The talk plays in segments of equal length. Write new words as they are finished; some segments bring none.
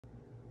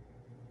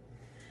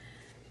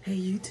Hey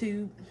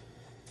YouTube,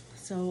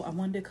 so I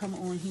wanted to come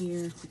on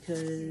here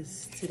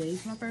because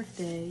today's my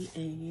birthday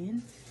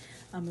and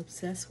I'm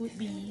obsessed with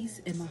bees,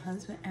 and my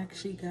husband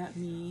actually got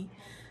me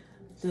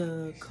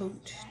the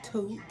Coach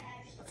Tote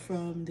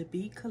from the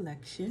bee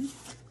collection,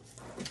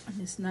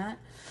 and it's not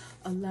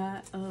a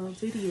lot of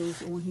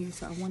videos on here,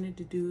 so I wanted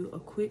to do a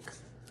quick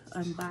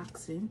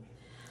unboxing.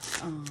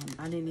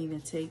 I didn't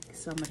even take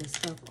some of the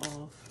stuff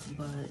off,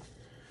 but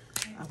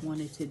I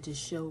wanted to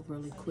just show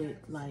really quick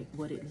like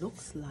what it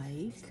looks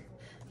like.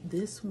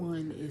 This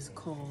one is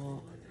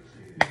called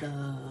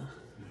I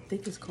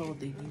think it's called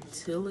the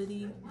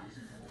utility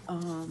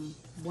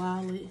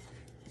wallet,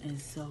 and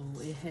so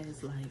it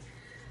has like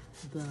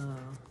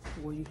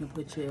where you can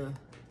put your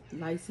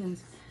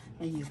license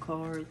and your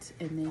cards,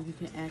 and then you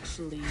can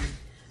actually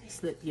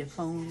slip your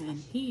phone in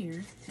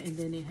here, and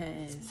then it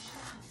has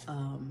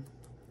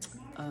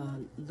a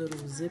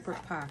little zipper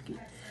pocket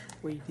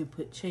where you can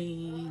put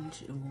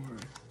change or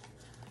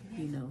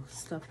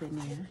stuff in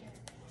there.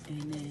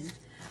 And then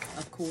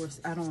of course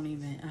I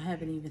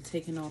haven't even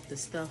taken off the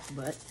stuff,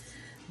 but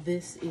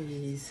this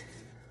is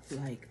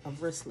like a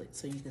bracelet,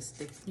 so you can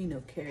stick,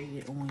 carry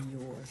it on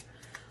your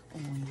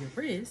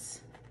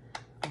wrist.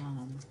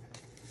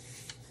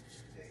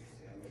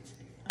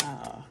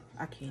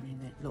 I can't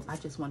even look. I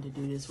just wanted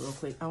to do this real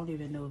quick. I don't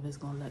even know if it's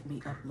gonna let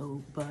me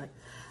upload, but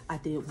I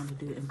did want to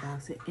do it,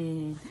 unbox it.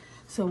 And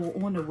so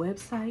on the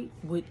website,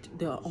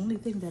 the only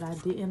thing that I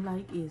didn't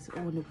like is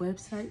on the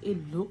website,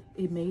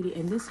 it made it,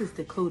 and this is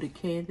the coated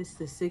canvas,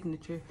 the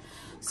signature,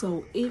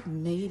 so it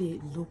made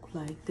it look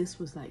like this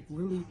was like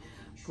really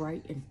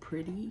bright and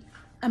pretty.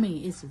 I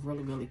mean, it's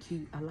really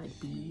cute. I like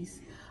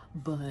bees,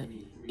 but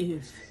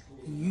if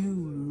you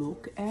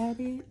look at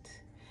it,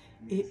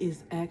 it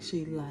is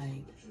actually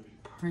like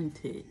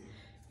printed.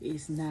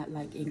 It's not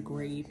like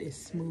engraved. It's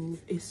smooth.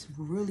 It's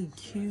really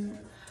cute,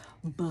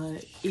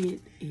 but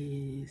it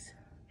is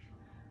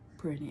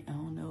printed. I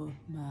don't know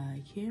if my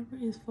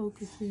camera is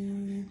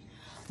focusing,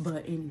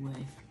 but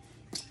anyway,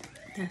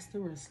 that's the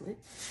bracelet.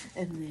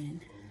 And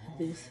then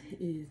this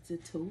is the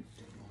tote.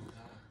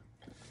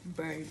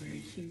 Very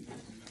cute.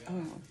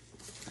 And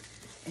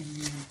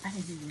then I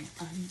didn't even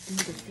undo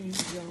the thing,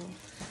 y'all,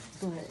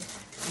 but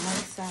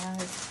one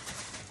side,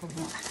 hold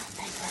on, I got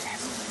paper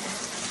everywhere.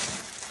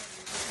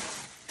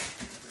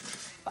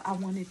 But I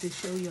wanted to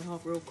show y'all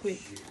real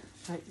quick,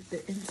 like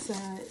the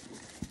inside.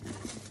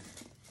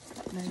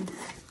 Nice.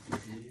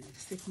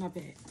 Stick my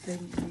back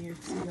thing in here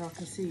so y'all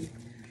can see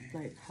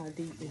like how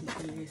deep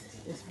it is.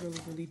 It's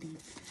really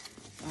deep.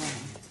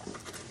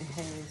 It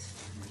has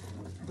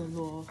the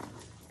little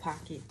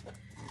pocket,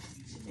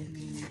 and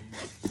then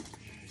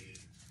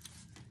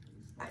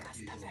I got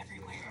stuff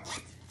everywhere.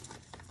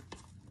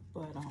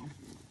 But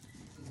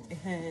it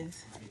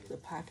has the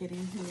pocket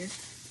in here.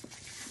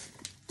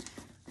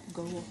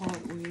 Gold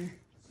hardware.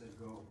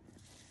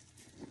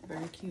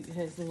 Very cute. It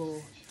has a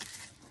little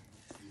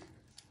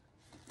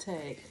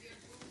tag.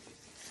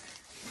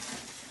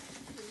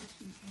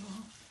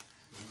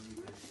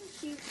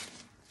 Cute.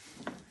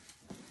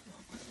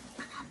 I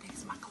gotta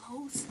fix my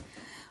clothes.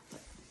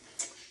 But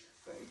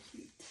very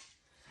cute.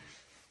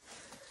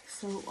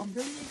 So I'm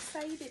really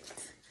excited.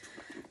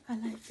 I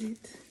like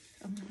it.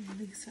 I'm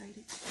really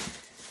excited.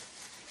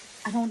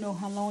 I don't know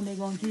how long they're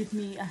gonna give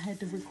me. I had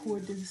to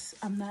record this.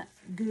 I'm not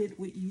good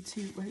with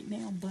YouTube right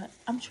now, but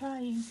I'm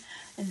trying.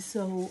 And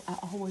so I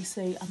always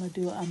say I'm gonna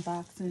do an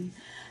unboxing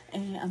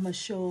and I'm gonna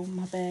show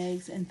my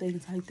bags and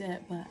things like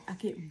that, but I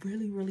get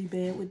really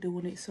bad with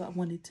doing it, so I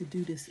wanted to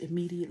do this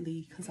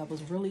immediately because I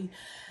was really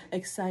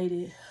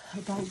excited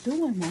about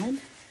doing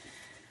one.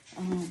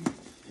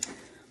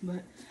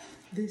 But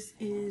this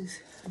is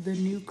the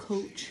new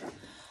Coach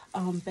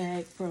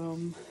bag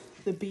from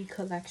the bee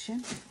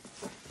collection.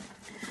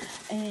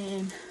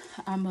 And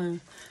I'm a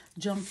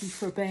junkie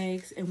for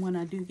bags, and when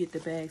I do get the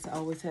bags, I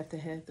always have to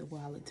have the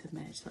wallet to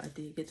match. So I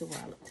did get the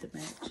wallet to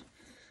match.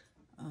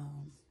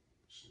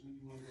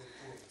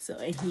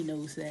 And he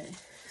knows that.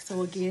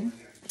 So again,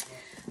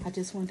 I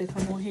just wanted to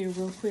come on here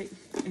real quick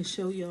and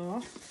show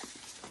y'all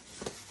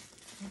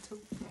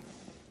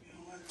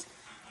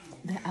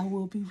that I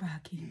will be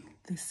rocking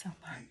this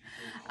summer.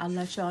 I'll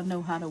let y'all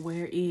know how to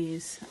wear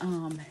is.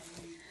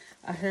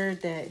 I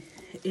heard that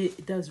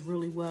it does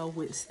really well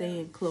with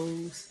staying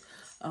clothes.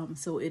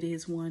 So it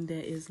is one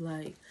that is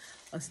like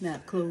a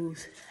snap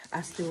clothes.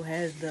 I still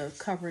have the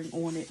covering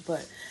on it,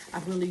 but I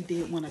really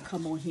did want to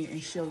come on here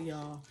and show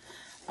y'all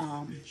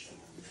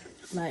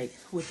like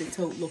what the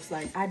tote looks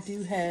like. I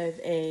do have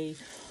a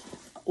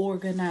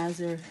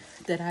organizer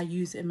that I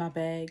use in my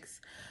bags.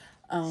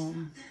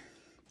 And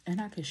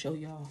I can show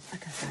y'all. I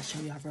gotta show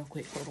y'all real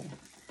quick. Hold on.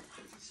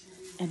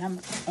 And I'm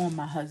on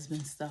my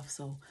husband's stuff,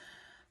 so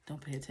don't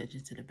pay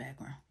attention to the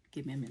background.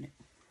 Give me a minute.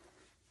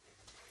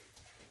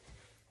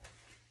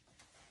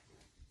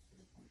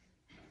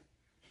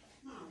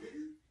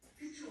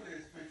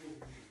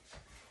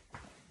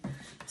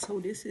 So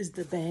this is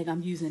the bag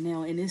I'm using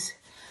now, and it's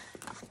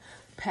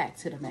packed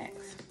to the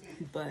max.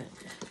 But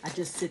I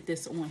just sit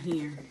this on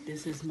here.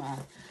 This is my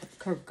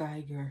Kurt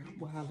Geiger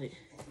wallet.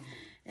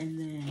 And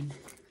then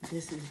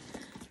this is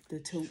the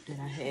tote that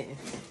I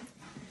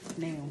have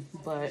now,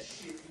 but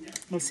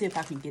let's see if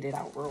I can get it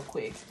out real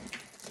quick.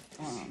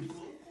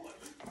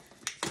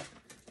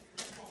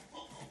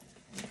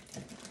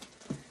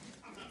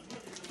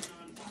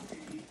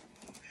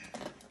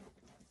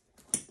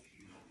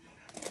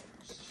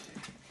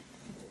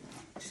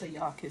 So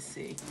y'all can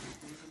see.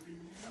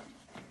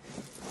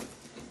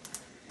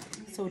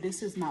 So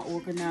this is my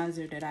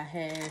organizer that I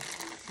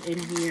have in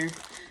here.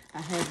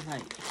 I have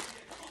like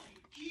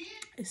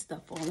it's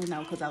stuff falling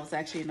out because I was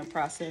actually in the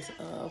process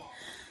of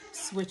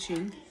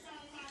switching.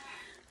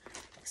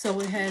 So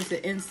it has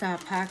the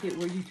inside pocket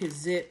where you can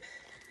zip,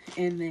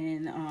 and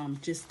then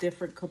just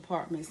different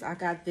compartments. I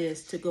got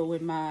this to go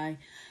in my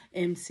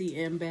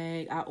MCM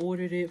bag. I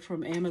ordered it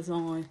from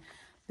Amazon.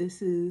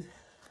 This is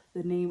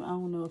the name. I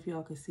don't know if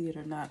y'all can see it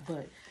or not,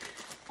 but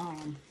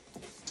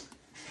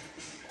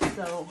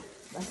so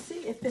let's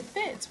see if it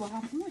fits while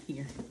I'm on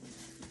here.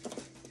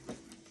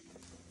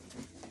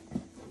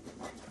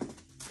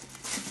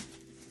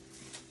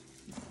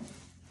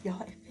 Y'all,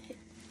 it fits.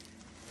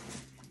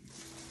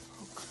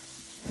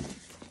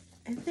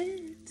 It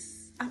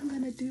fits. I'm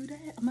gonna do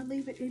that. I'm gonna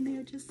leave it in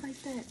there just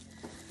like that.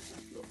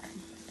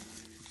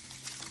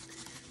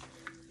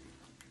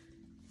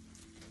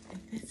 It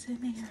fits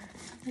in there.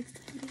 I'm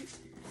excited.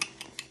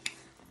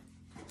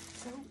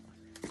 So,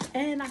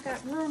 and I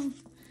got room.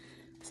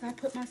 So I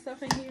put my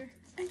stuff in here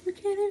and you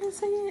can't even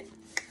see it.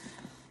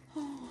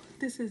 Oh,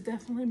 this is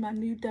definitely my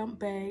new dump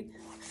bag.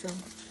 So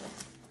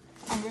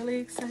I'm really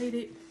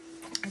excited.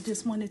 I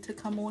just wanted to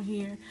come on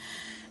here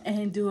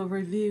and do a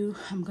review.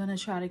 I'm gonna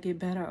try to get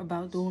better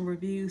about doing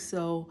reviews,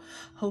 so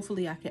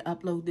hopefully I can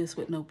upload this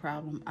with no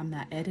problem. I'm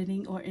not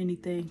editing or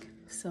anything.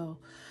 So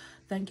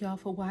thank y'all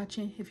for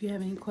watching. If you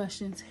have any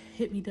questions,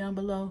 hit me down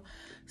below.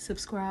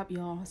 Subscribe,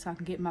 y'all, so I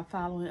can get my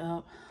following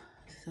up.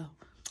 So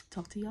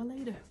talk to y'all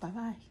later. Bye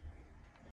bye.